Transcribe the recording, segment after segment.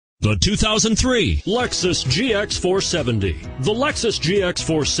The 2003 Lexus GX 470. The Lexus GX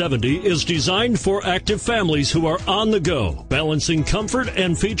 470 is designed for active families who are on the go, balancing comfort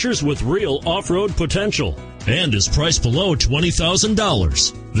and features with real off-road potential, and is priced below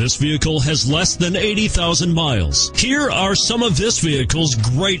 $20,000. This vehicle has less than 80,000 miles. Here are some of this vehicle's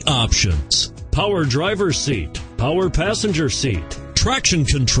great options: power driver's seat, power passenger seat, traction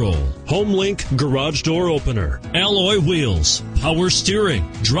control, HomeLink garage door opener, alloy wheels, power steering,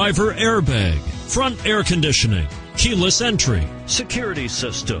 driver airbag, front air conditioning, keyless entry, security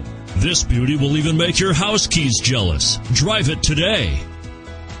system. This beauty will even make your house keys jealous. Drive it today.